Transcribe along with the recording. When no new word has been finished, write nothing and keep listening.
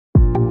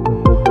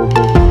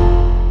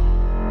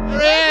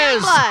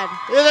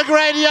Yungblud. You're the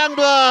great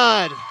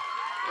Yungblud.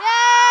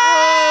 Yeah!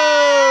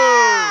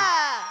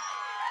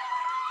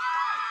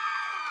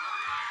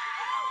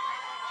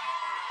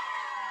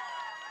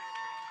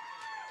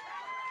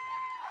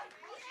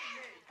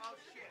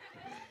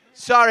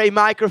 Sorry,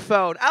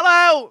 microphone.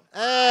 Hello!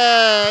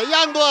 Hey,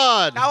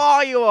 Yungblud. How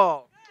are you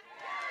all?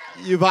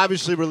 You've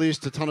obviously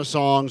released a ton of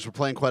songs. We're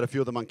playing quite a few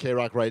of them on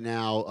KROQ right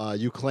now.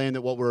 You claim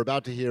that what we're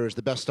about to hear is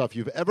the best stuff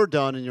you've ever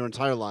done in your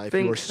entire life.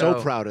 You are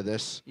so proud of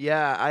this.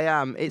 Yeah, I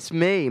am. It's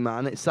me,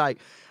 man. It's like,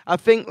 I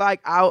think,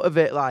 like, out of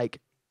it, like,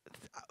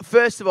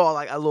 first of all,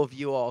 like, I love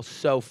you all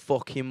so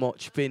fucking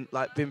much. Been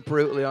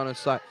brutally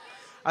honest. Like,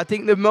 I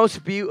think the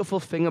most beautiful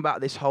thing about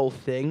this whole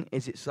thing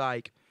is it's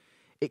like,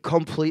 it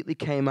completely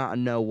came out of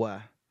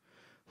nowhere.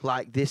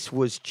 Like, this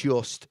was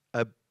just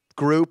a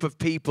group of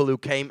people who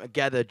came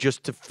together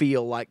just to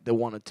feel like they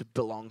wanted to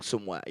belong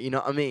somewhere. You know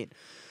what I mean?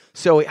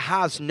 So it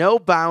has no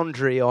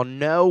boundary or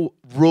no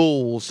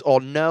rules or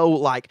no,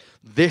 like,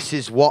 this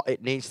is what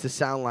it needs to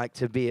sound like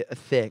to be a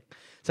thing.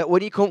 So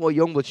when you come to a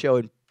Yungblud show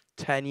in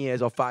 10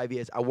 years or 5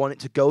 years, I want it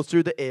to go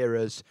through the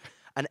eras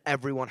and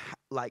everyone,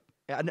 like,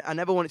 I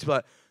never want it to be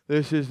like,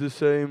 this is the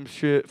same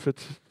shit for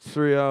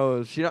 3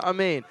 hours. You know what I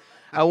mean?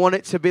 I want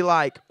it to be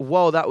like,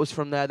 whoa, that was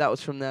from there, that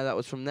was from there, that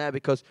was from there,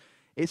 because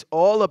it's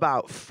all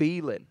about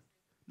feeling.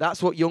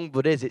 That's what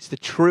Yungblud is. It's the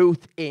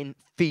truth in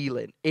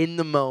feeling, in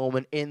the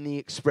moment, in the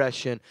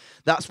expression.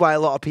 That's why a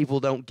lot of people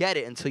don't get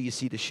it until you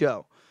see the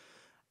show.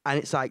 And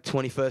it's like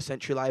 21st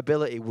Century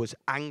Liability was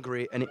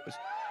angry, and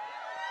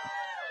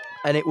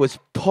it was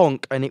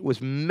punk, and it was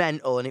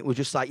mental, and it was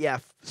just like, yeah,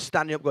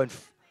 standing up going,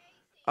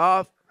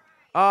 I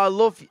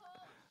love you.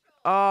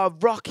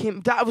 Rock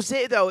him. That was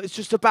it, though. It's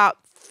just about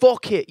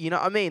fuck it. You know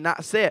what I mean?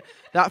 That's it.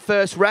 That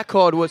first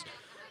record was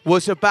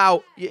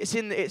about, it's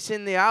in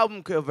the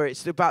album cover.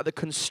 It's about the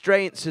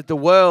constraints of the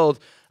world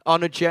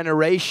on a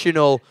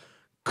generational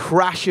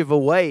crash of a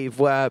wave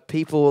where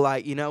people were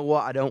like, you know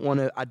what? I don't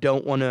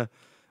want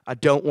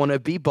to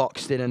be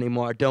boxed in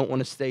anymore. I don't want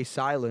to stay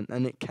silent.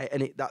 And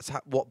that's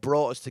what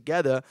brought us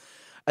together.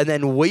 And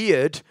then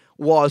Weird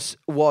was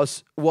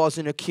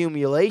an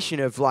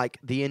accumulation of like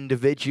the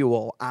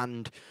individual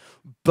and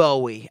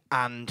Bowie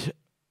and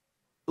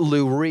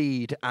Lou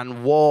Reed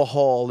and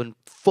Warhol and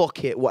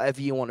fuck it,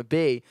 whatever you want to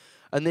be.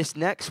 And this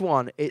next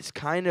one, it's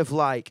kind of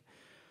like,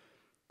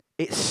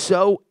 it's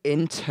so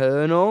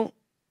internal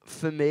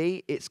for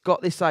me. It's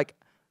got this like,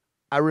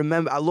 I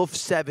love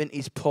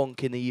 70s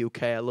punk in the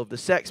UK. I love the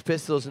Sex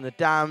Pistols and the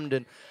Damned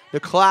and the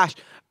Clash.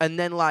 And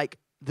then like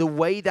the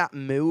way that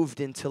moved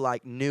into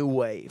like new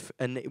wave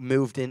and it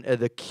moved into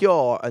the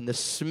Cure and the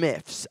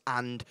Smiths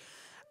and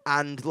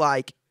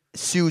like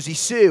Susie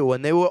Sue,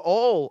 and they were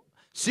all,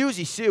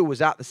 Susie Sue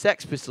was at the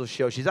Sex Pistols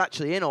show. She's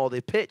actually in all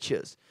the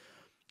pictures.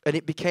 And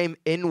it became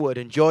Inward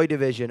and Joy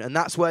Division. And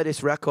that's where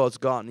this record's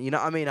gone. You know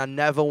what I mean? I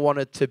never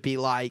wanted to be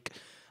like,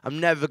 I'm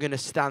never going to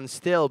stand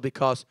still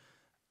because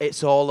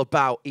it's all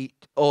about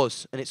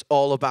us. And it's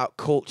all about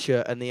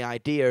culture and the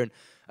idea. And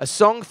a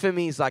song for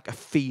me is like a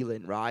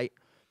feeling, right?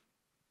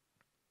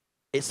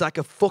 It's like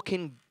a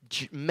fucking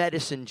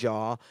medicine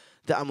jar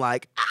that I'm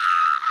like,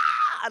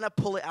 and I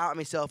pull it out of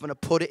myself and I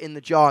put it in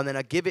the jar and then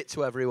I give it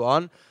to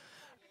everyone.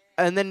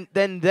 And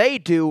then they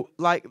do,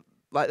 like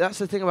that's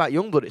the thing about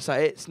Yungblud. It's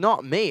like, it's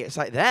not me. It's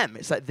like them.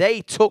 It's like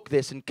they took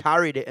this and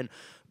carried it and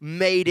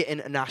made it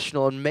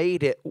international and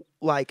made it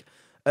like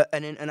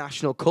an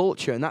international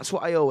culture. And that's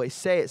what I always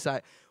say. It's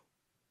like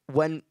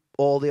when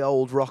all the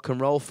old rock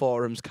and roll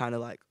forums kind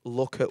of like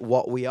look at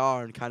what we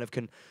are and kind of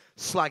can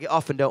slag it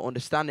off and don't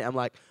understand it, I'm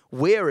like,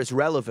 we're as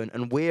relevant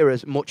and we're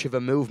as much of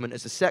a movement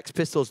as the Sex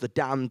Pistols, the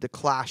Damned, the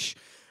Clash,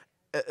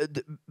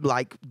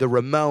 like the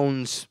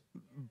Ramones,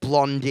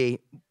 Blondie,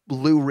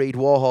 Lou Reed,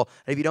 Warhol.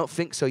 And if you don't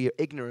think so, you're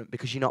ignorant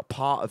because you're not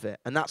part of it.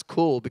 And that's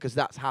cool because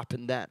that's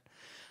happened then.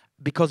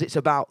 Because it's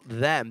about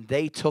them.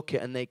 They took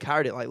it and they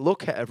carried it. Like,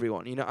 look at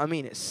everyone. You know what I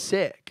mean? It's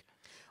sick.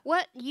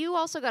 What? You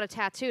also got a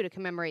tattoo to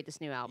commemorate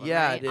this new album,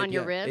 yeah, right? I did, On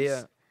your ribs?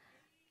 Yeah.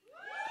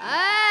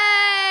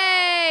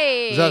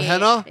 Hey! Is that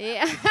henna?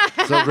 Yeah.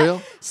 Is that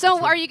real?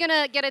 So are you going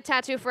to get a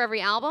tattoo for every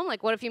album?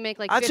 Like, what if you make,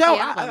 like, 50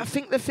 albums? I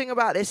think the thing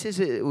about this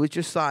is it was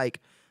just like,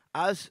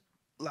 I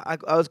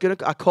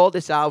called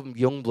this album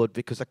Yungblud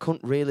because I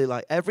couldn't really,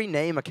 like, every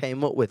name I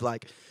came up with,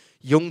 like,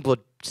 Yungblud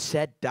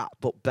said that,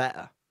 but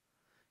better.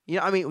 You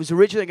know what I mean? It was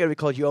originally going to be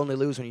called You Only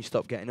Lose When You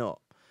Stop Getting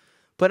Up.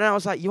 But then I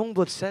was like,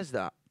 Yungblud says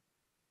that.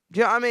 Do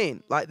you know what I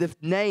mean? Like, the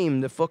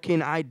name, the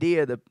fucking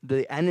idea,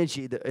 the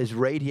energy that is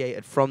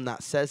radiated from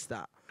that says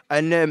that.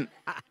 And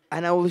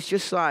I was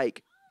just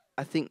like,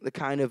 I think the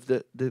kind of,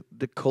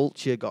 the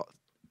culture got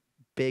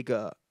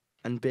bigger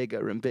and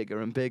bigger and bigger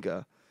and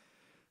bigger.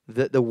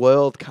 That the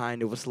world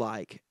kind of was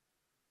like,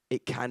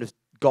 it kind of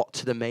got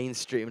to the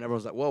mainstream and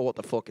everyone's like, whoa, what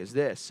the fuck is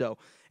this? So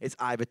it's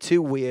either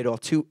too weird or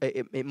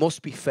it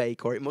must be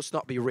fake or it must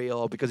not be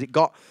real, because it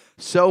got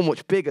so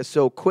much bigger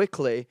so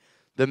quickly,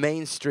 the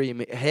mainstream,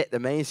 it hit the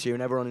mainstream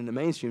and everyone in the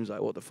mainstream is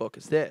like, what the fuck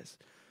is this?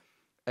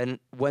 And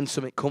when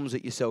something comes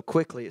at you so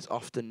quickly, it's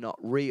often not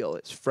real.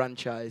 It's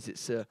franchise,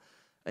 it's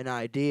an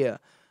idea.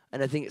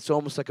 And I think it's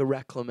almost like a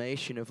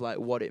reclamation of like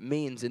what it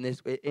means in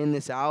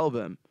this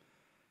album.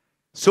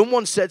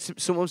 Someone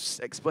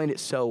explained it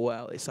so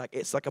well. It's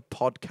like a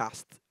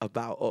podcast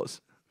about us.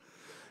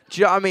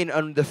 Do you know what I mean?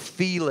 And the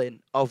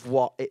feeling of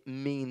what it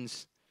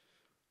means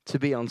to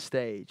be on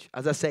stage.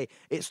 As I say,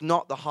 it's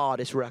not the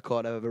hardest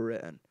record I've ever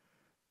written.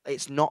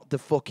 It's not the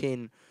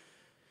fucking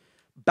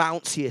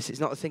bounciest. It's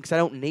not the thing, because I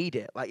don't need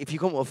it. Like, if you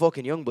come to a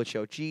fucking Yungblud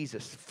show,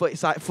 Jesus,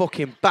 it's like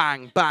fucking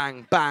bang,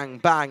 bang, bang,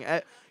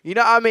 bang. You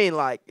know what I mean?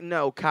 Like,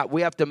 no, Cat,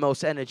 we have the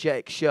most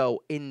energetic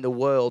show in the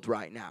world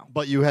right now.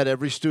 But you had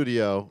every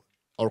studio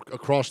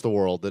across the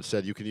world that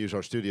said you can use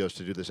our studios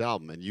to do this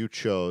album, and you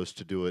chose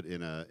to do it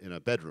in a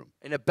bedroom.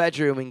 In a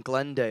bedroom in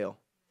Glendale.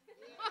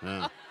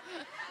 Yeah.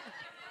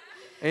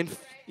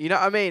 You know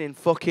what I mean? In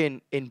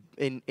fucking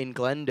in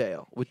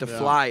Glendale with the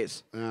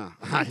flies. Yeah,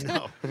 I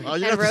know. Oh,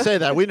 you don't have to say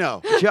that. We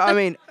know. Do you know what I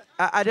mean?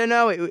 I don't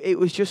know. It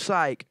was just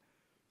like,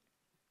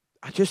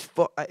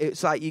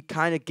 it's like you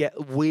kind of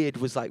get weird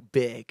was like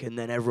big, and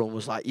then everyone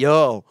was like,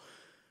 yo,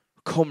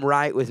 come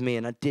right with me.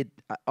 And I did.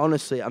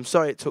 Honestly, I'm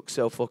sorry it took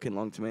so fucking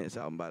long to make this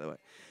album, by the way.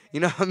 You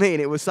know what I mean?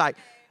 It was like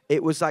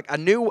I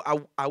knew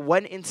I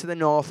went into the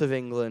north of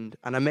England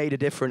and I made a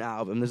different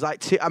album. There's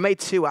like I made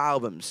 2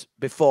 albums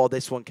before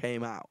this one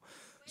came out.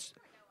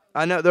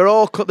 I know they'll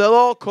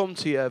all come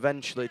to you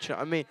eventually. Do you know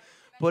what I mean?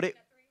 But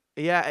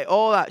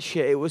all that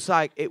shit. It was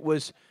like it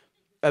was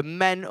a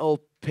mental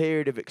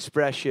period of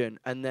expression,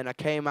 and then I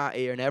came out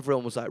here and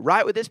everyone was like,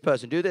 "Write with this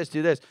person, do this,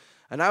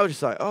 and I was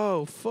just like,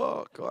 "Oh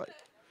fuck!" Like,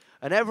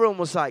 and everyone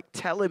was like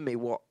telling me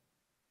what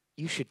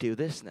you should do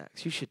this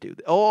next. You should do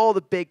this. All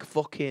the big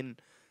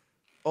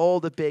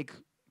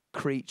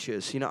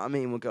creatures, you know what I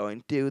mean, were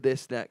going, do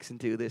this next and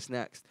do this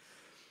next.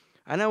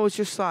 And I was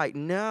just like,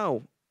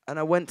 no. And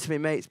I went to my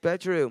mate's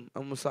bedroom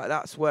and was like,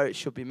 that's where it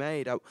should be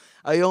made.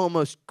 I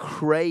almost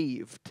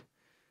craved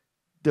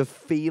the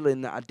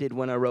feeling that I did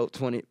when I wrote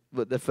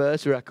the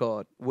first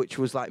record, which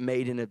was like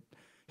made in a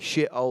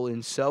shithole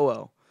in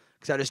Soho.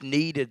 Because I just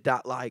needed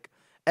that, like,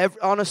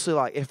 honestly,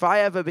 like, if I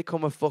ever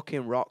become a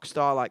fucking rock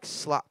star, like,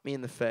 slap me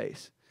in the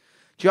face.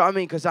 Do you know what I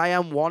mean? Because I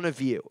am one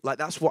of you. Like,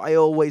 that's what I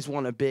always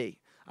want to be.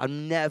 I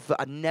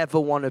never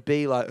want to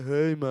be like,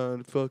 hey,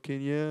 man,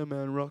 fucking yeah,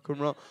 man, rock and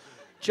roll.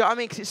 Do you know what I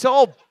mean? Because it's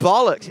all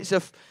bollocks.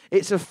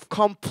 It's a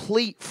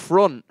complete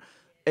front.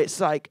 It's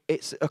like,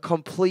 it's a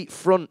complete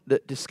front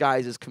that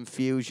disguises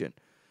confusion.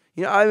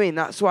 You know what I mean?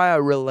 That's why I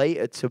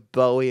related to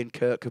Bowie and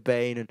Kurt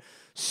Cobain and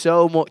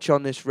so much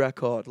on this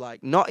record.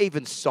 Like, not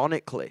even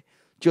sonically,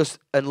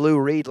 and Lou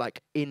Reed,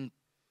 like, in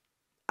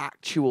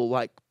actual,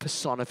 like,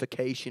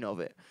 personification of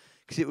it.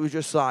 Because it was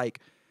just like,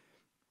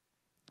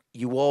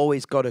 you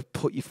always got to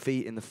put your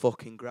feet in the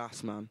fucking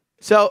grass, man.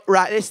 So,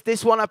 right,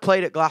 this one I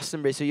played at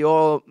Glastonbury, so you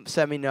all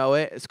semi-know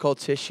it. It's called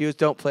Tissues.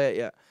 Don't play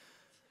it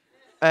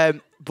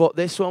yet. But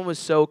this one was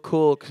so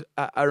cool, because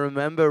I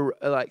remember,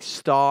 like,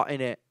 starting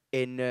it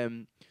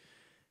in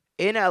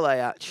LA,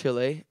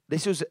 actually.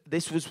 This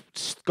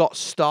got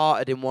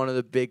started in one of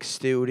the big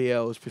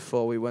studios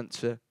before we went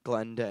to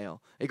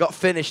Glendale. It got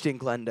finished in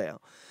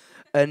Glendale.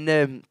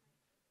 And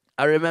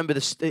I remember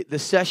the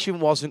session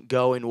wasn't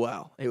going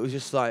well. It was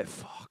just like,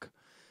 fuck.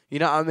 You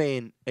know what I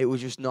mean? It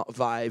was just not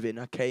vibing.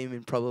 I came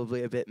in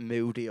probably a bit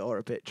moody or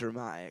a bit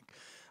dramatic.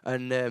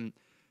 And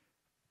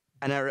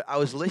I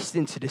was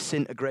listening to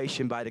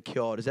Disintegration by The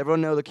Cure. Does everyone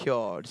know The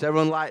Cure? Does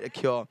everyone like The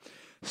Cure?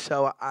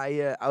 So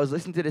I was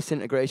listening to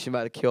Disintegration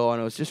by The Cure,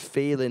 and I was just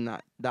feeling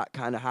that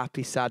kind of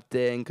happy, sad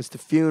thing, because The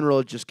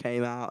Funeral just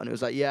came out, and it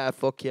was like, yeah,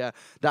 fuck yeah,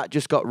 that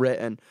just got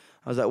written.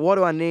 I was like, what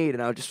do I need?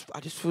 And I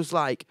just was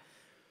like,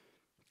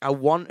 I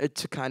wanted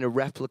to kind of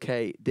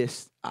replicate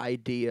this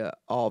idea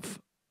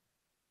of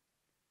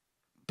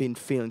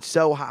feeling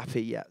so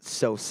happy yet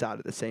so sad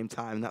at the same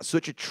time. And that's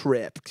such a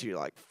trip, because you're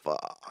like,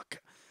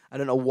 fuck, I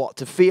don't know what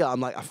to feel.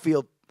 I'm like, I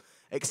feel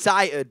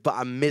excited, but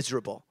I'm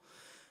miserable.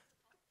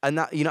 And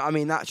that, you know what I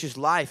mean? That's just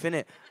life,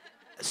 innit?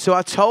 So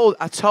I told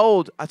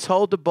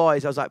the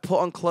boys, I was like, put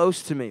on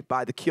Close to Me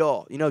by The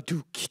Cure. You know,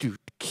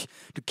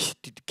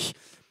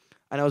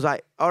 and I was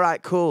like, all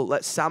right, cool,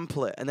 let's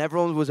sample it. And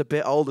everyone was a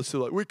bit older, so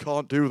like, we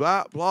can't do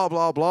that, blah,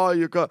 blah, blah. So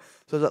I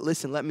was like,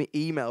 listen, let me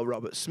email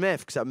Robert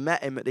Smith, because I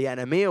met him at the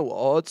NME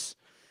Awards.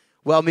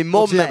 Well, my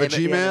mum met him at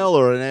Gmail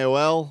or an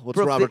AOL? What's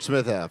Robert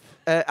Smith have?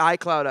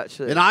 iCloud,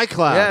 actually. An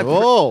iCloud? Yeah,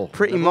 oh.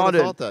 Pretty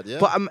modern. Thought that, yeah.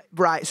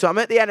 But so I'm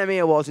at the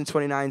NME Awards in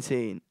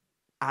 2019,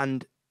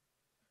 and,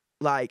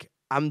 like,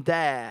 I'm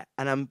there,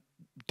 and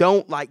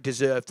don't, like,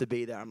 deserve to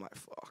be there. I'm like,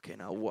 fucking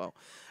hell, whoa.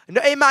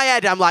 In my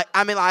head, I'm like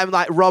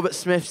Robert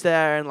Smith's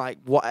there, and like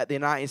what at the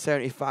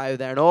 1975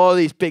 there, and all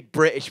these big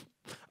British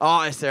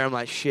artists there. I'm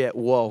like, shit,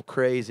 whoa,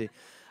 crazy.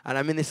 And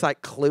I'm in this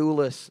like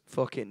Clueless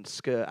fucking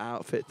skirt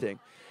outfit thing,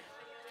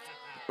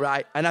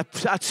 right? And I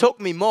took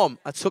me mum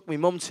to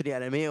the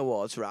NME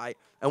Awards, right?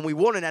 And we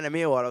won an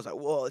NME Award. I was like,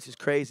 whoa, this is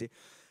crazy.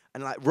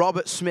 And like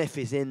Robert Smith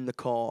is in the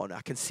corner.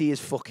 I can see his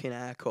fucking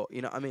haircut.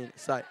 You know what I mean?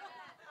 It's like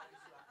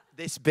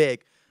this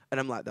big. And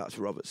I'm like, that's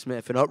Robert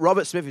Smith. And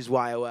Robert Smith is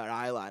why I wear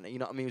eyeliner. You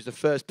know what I mean? He was the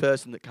first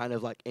person that kind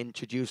of like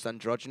introduced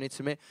androgyny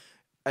to me.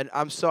 And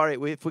I'm sorry,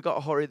 if we got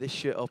to hurry this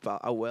shit up,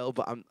 I will.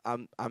 But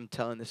I'm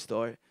telling the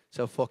story,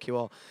 so fuck you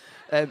all.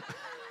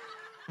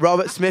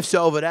 Robert Smith's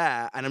over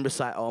there, and I'm just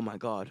like, oh my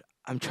god.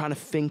 I'm trying to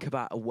think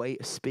about a way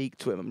to speak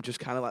to him. I'm just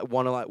kind of like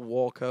want to like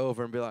walk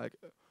over and be like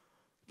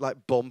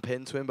bump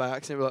into him by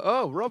accident. Be like,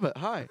 oh, Robert,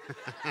 hi.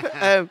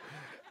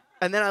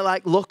 And then I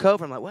like look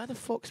over. I'm like, where the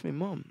fuck's my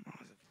mum?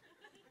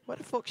 Where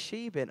the fuck's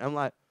she been? I'm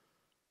like,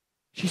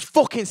 she's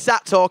fucking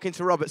sat talking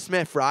to Robert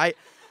Smith, right?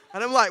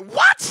 And I'm like,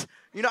 what?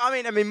 You know what I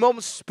mean? And my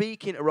mum's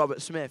speaking to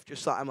Robert Smith,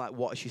 just like, I'm like,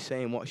 what is she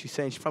saying? What is she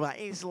saying? She's probably like,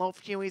 he's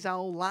loved you his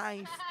whole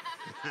life.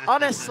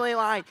 Honestly,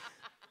 like,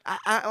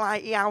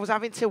 I was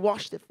having to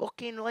wash the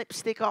fucking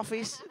lipstick off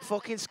his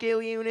fucking school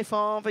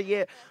uniform for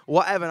you.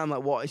 Whatever. And I'm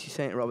like, what is she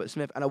saying to Robert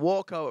Smith? And I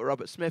walk over to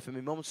Robert Smith, and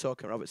my mum's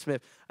talking to Robert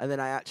Smith, and then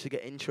I actually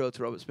get intro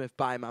to Robert Smith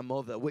by my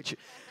mother, which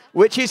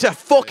is a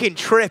fucking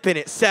trip in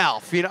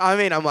itself. You know what I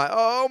mean? I'm like,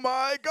 oh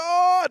my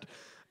God.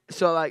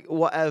 So, like,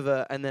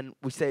 whatever. And then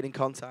we stayed in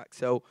contact.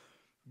 So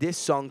this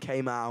song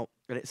came out,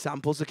 and it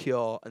samples The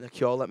Cure, and The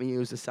Cure let me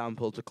use the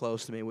sample to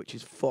Close to Me, which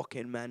is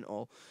fucking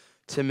mental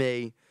to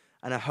me.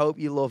 And I hope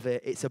you love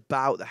it. It's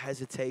about the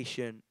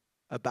hesitation,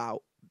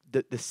 about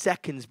the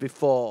seconds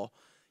before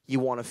you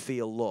want to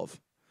feel love,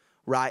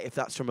 right? If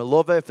that's from a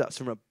lover, if that's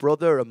from a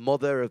brother, a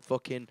mother, a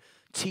fucking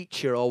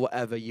teacher or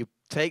whatever, you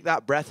take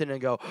that breath in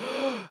and go,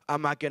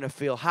 am I going to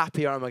feel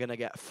happy or am I going to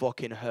get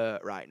fucking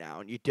hurt right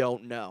now? And you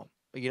don't know.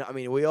 You know what I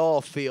mean? We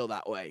all feel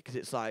that way because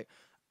it's like,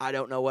 I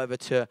don't know whether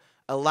to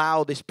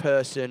allow this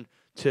person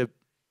to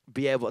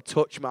be able to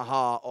touch my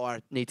heart or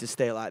I need to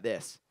stay like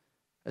this.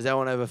 Has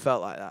anyone ever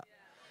felt like that?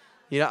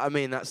 You know what I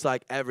mean? That's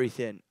like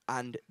everything.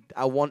 And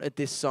I wanted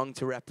this song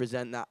to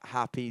represent that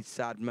happy,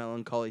 sad,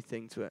 melancholy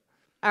thing to it.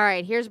 All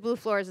right, here's Blue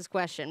Flores'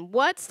 question.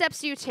 What steps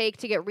do you take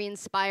to get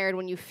re-inspired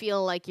when you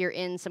feel like you're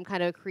in some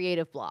kind of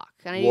creative block?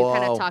 I know you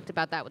kind of talked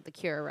about that with The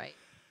Cure, right?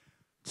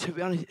 To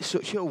be honest, it's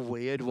such a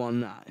weird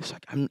one, that. It's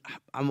like,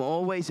 I'm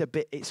always a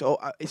bit, it's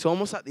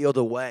almost like the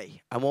other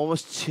way. I'm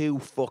almost too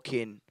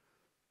fucking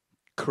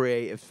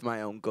creative for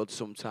my own good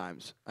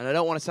sometimes. And I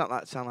don't want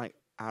to sound like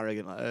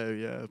arrogant, like, oh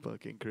yeah,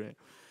 fucking creative.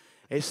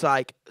 It's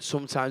like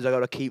sometimes I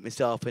got to keep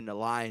myself in the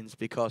lines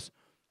because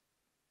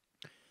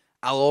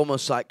I'll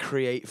almost like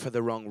create for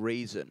the wrong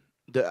reason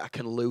that I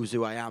can lose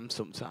who I am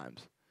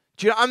sometimes.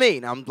 Do you know what I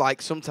mean? I'm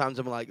like, sometimes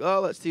I'm like,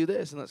 oh, let's do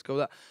this and let's go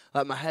that.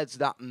 Like my head's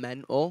that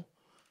mental.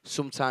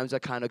 Sometimes I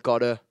kind of got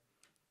to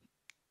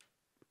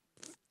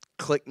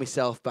click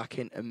myself back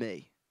into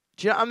me.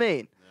 Do you know what I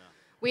mean? Yeah.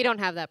 We don't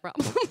have that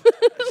problem.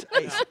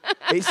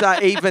 It's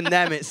like even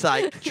them, it's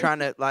like trying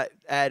to, like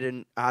Ed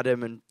and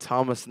Adam and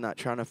Thomas and that,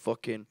 trying to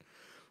fucking,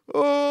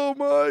 oh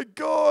my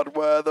God,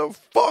 where the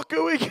fuck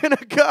are we going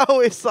to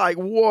go? It's like,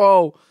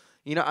 whoa.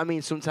 You know what I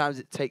mean? Sometimes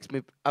it takes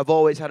me, I've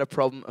always had a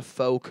problem of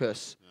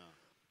focus.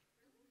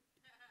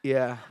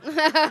 Yeah. Do you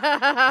know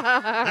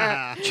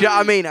what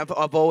I mean?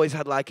 I've always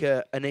had like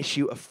an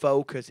issue of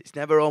focus. It's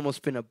never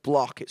almost been a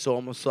block. It's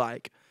almost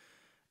like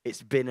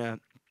it's been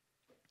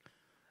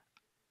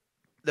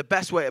the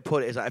best way to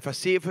put it is like if I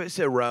see if it's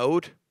a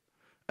road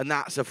and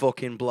that's a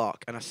fucking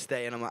block and I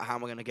stay and I'm like, how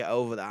am I going to get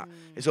over that?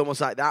 It's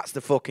almost like that's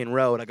the fucking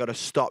road. I got to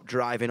stop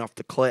driving off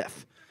the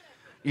cliff.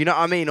 You know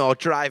what I mean? Or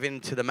driving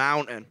to the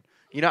mountain.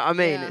 You know what I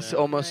mean? Yeah, it's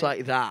almost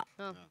like that.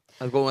 Oh.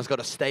 I've almost got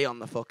to stay on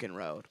the fucking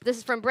road. This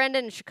is from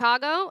Brendan in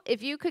Chicago.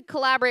 If you could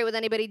collaborate with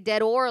anybody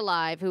dead or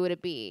alive, who would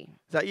it be?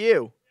 Is that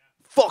you?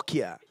 Fuck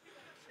yeah.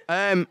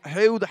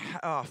 Who the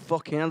oh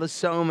fucking hell, there's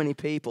so many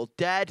people.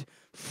 Dead,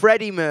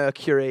 Freddie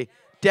Mercury,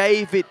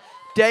 David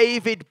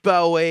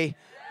Bowie,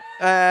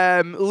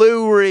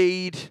 Lou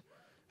Reed,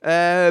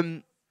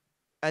 and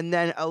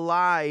then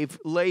alive,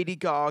 Lady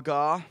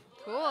Gaga.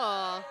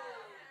 Cool.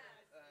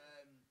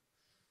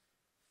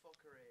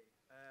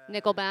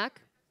 Nickelback.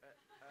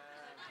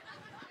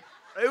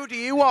 Who do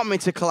you want me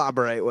to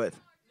collaborate with?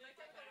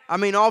 I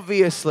mean,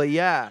 obviously,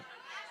 yeah.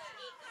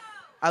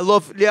 I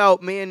love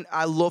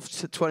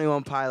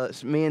 21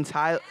 Pilots. Me and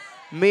Tyler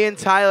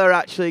are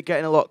actually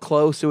getting a lot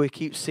closer. We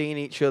keep seeing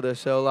each other,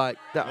 so like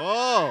that.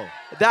 Oh,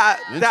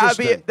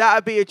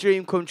 that'd be a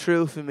dream come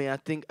true for me. I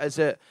think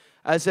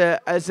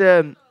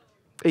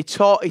he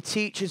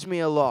teaches me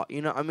a lot.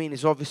 You know what I mean?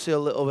 He's obviously a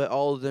little bit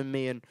older than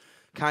me, and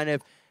kind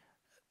of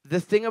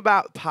the thing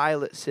about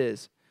Pilots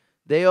is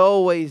they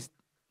always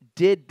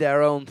did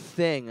their own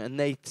thing, and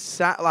they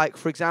sat like,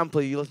 for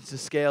example, you listen to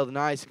Scaled and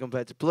Ice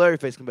compared to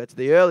Blurryface compared to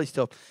the early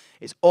stuff.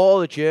 It's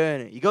all a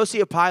journey. You go see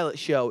a Pilot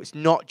show, it's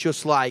not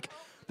just like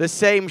the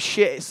same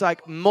shit. It's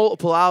like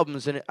multiple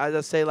albums, and as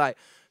I say, like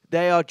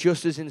they are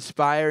just as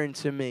inspiring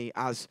to me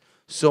as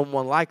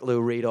someone like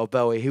Lou Reed or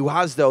Bowie, who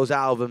has those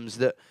albums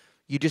that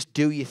you just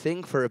do your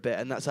thing for a bit,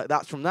 and that's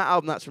from that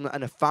album, that's from that,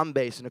 and a fan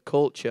base and a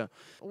culture.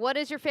 What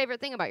is your favorite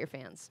thing about your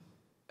fans?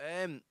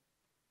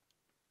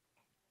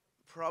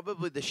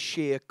 Probably the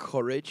sheer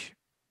courage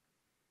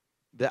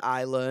that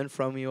I learn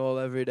from you all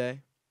every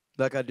day.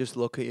 Like, I just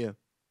look at you.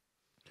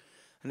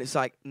 And it's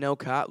like, no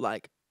cap,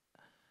 like,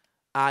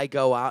 I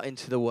go out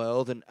into the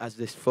world and as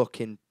this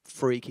fucking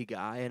freaky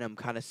guy, and I'm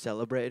kind of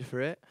celebrated for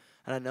it.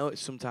 And I know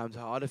it's sometimes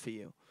harder for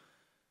you.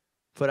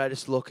 But I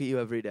just look at you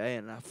every day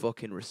and I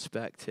fucking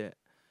respect it.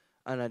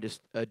 And I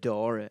just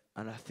adore it.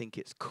 And I think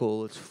it's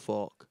cool as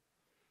fuck.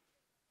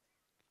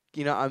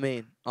 You know what I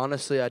mean?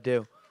 Honestly, I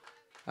do.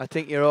 I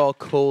think you're all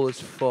cool as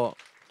fuck.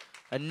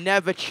 And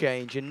never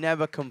change and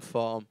never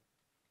conform.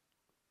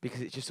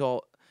 Because it's just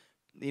all,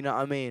 you know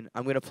what I mean?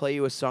 I'm going to play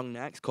you a song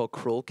next called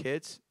KROQ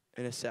Kids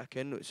in a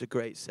second, which is a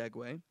great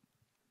segue.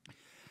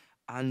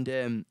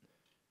 And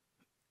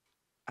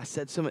I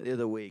said something the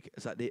other week.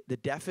 It's like the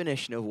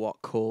definition of what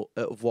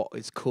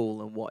is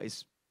cool and what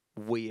is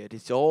weird.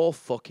 It's all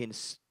fucking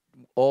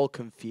all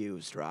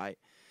confused, right?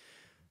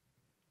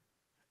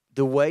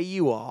 The way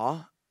you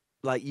are,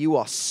 like you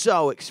are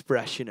so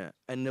expressionate,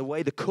 and the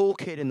way the cool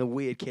kid and the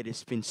weird kid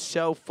has been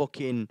so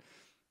fucking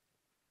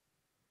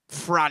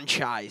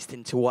franchised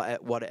into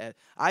what it is.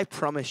 I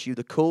promise you,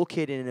 the cool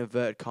kid in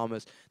inverted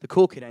commas, the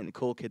cool kid ain't the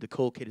cool kid. The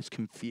cool kid is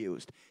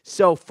confused,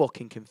 so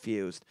fucking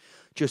confused.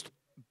 Just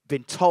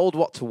been told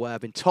what to wear,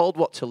 been told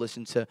what to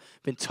listen to,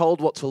 been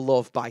told what to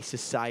love by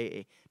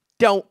society.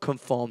 Don't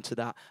conform to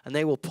that, and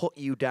they will put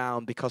you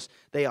down because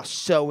they are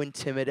so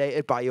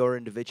intimidated by your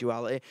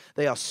individuality.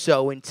 They are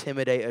so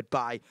intimidated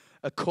by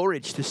a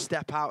courage to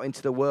step out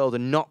into the world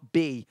and not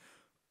be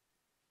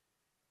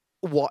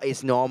what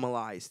is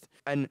normalized.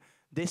 And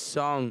this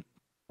song,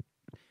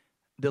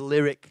 the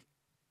lyric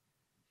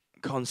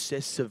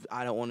consists of,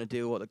 I don't want to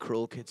do what the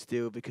cruel kids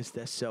do because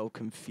they're so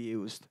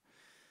confused.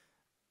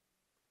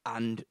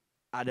 And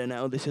I don't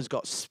know, this has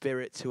got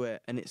spirit to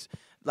it. And it's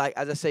like,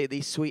 as I say,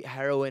 these Sweet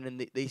Heroine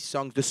and these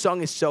songs, the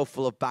song is so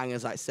full of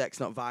bangers like Sex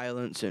Not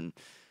Violence and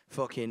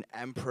fucking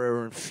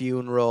Emperor and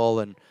Funeral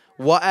and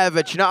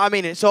whatever. Do you know what I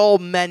mean? It's all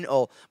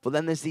mental. But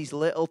then there's these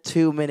little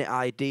 2-minute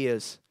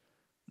ideas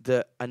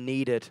that are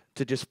needed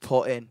to just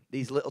put in.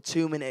 These little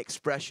 2-minute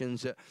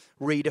expressions that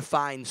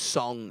redefine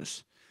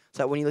songs. It's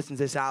like when you listen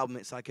to this album,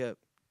 it's like a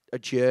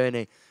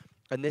journey.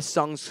 And this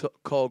song's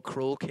called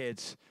KROQ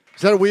Kids.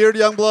 Is that weird,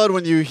 Yungblud,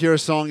 when you hear a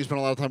song you spent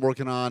a lot of time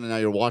working on and now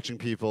you're watching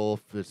people?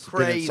 It's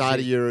Crazy. Been inside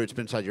of you, it's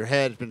been inside your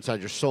head, it's been inside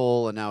your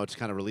soul, and now it's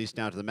kind of released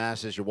now to the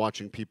masses. You're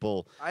watching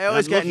people. I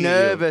always get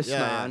nervous, man.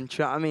 Yeah. Do you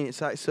know what I mean? It's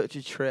like such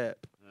a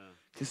trip. Yeah.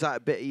 It's like a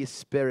bit of your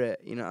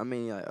spirit, you know what I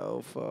mean? You're like,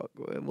 oh, fuck,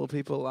 will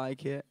people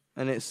like it?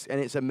 And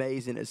it's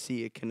amazing to see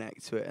you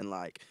connect to it and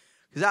like,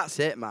 because that's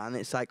it, man.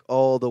 It's like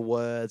all the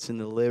words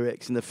and the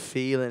lyrics and the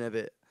feeling of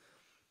it.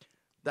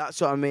 That's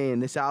what I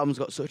mean. This album's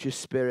got such a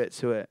spirit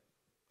to it.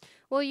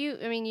 Well,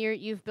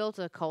 you've built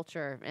a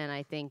culture, and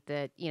I think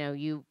that, you know,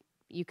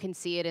 you can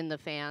see it in the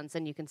fans,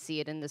 and you can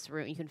see it in this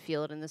room. You can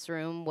feel it in this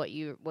room, what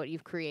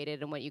you've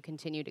created and what you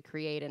continue to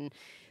create. And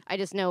I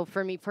just know,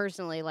 for me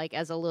personally, like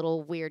as a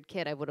little weird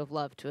kid, I would have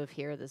loved to have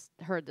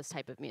heard this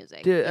type of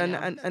music. Dude,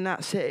 and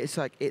that's it. It's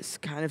like it's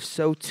kind of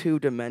so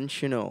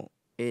two-dimensional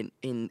in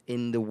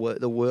the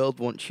world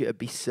wants you to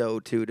be so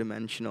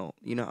two-dimensional.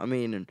 You know what I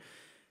mean?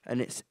 And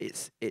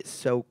it's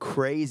so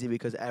crazy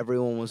because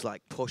everyone was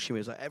like pushing me.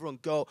 It was like everyone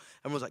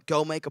was like,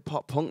 go make a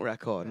pop punk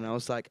record. And I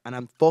was like, and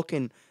I'm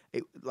fucking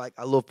like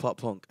I love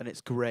pop punk and it's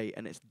great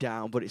and it's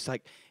down, but it's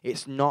like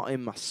it's not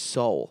in my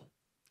soul.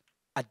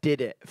 I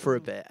did it for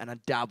a bit and I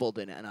dabbled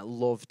in it and I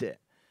loved it.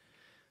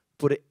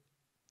 But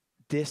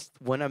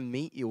when I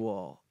meet you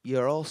all,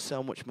 you're all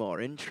so much more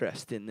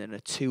interesting than a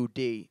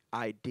 2D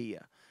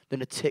idea,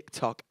 than a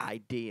TikTok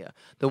idea,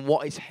 than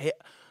what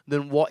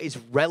is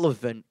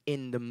relevant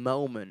in the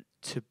moment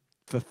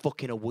for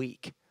fucking a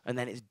week, and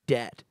then it's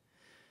dead.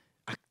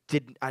 I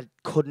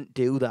couldn't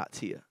do that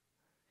to you.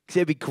 Because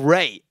it'd be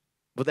great,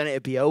 but then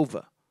it'd be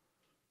over.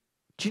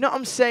 Do you know what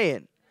I'm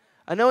saying?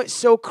 I know it's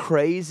so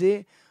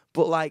crazy,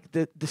 but like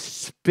the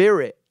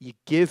spirit you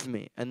give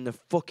me and the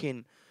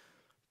fucking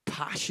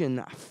passion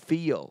that I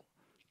feel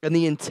and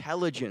the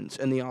intelligence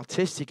and the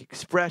artistic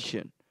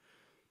expression,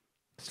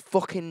 it's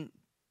fucking,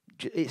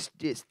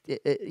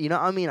 you know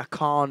what I mean? I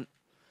can't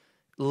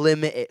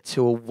limit it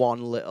to a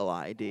one little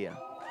idea.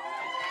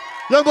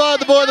 Yungblud,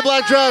 the boy in the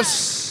black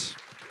dress.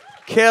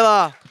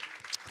 Killer.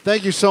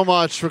 Thank you so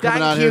much for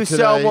coming out here today.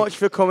 Thank you so much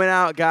for coming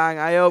out, gang.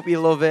 I hope you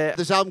love it.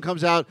 This album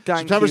comes out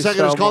Thank September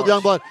 2nd. It's called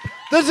Yungblud.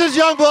 This is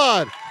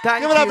Yungblud.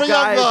 Thank Give it up for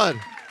guys.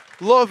 Yungblud.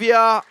 Love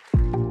ya.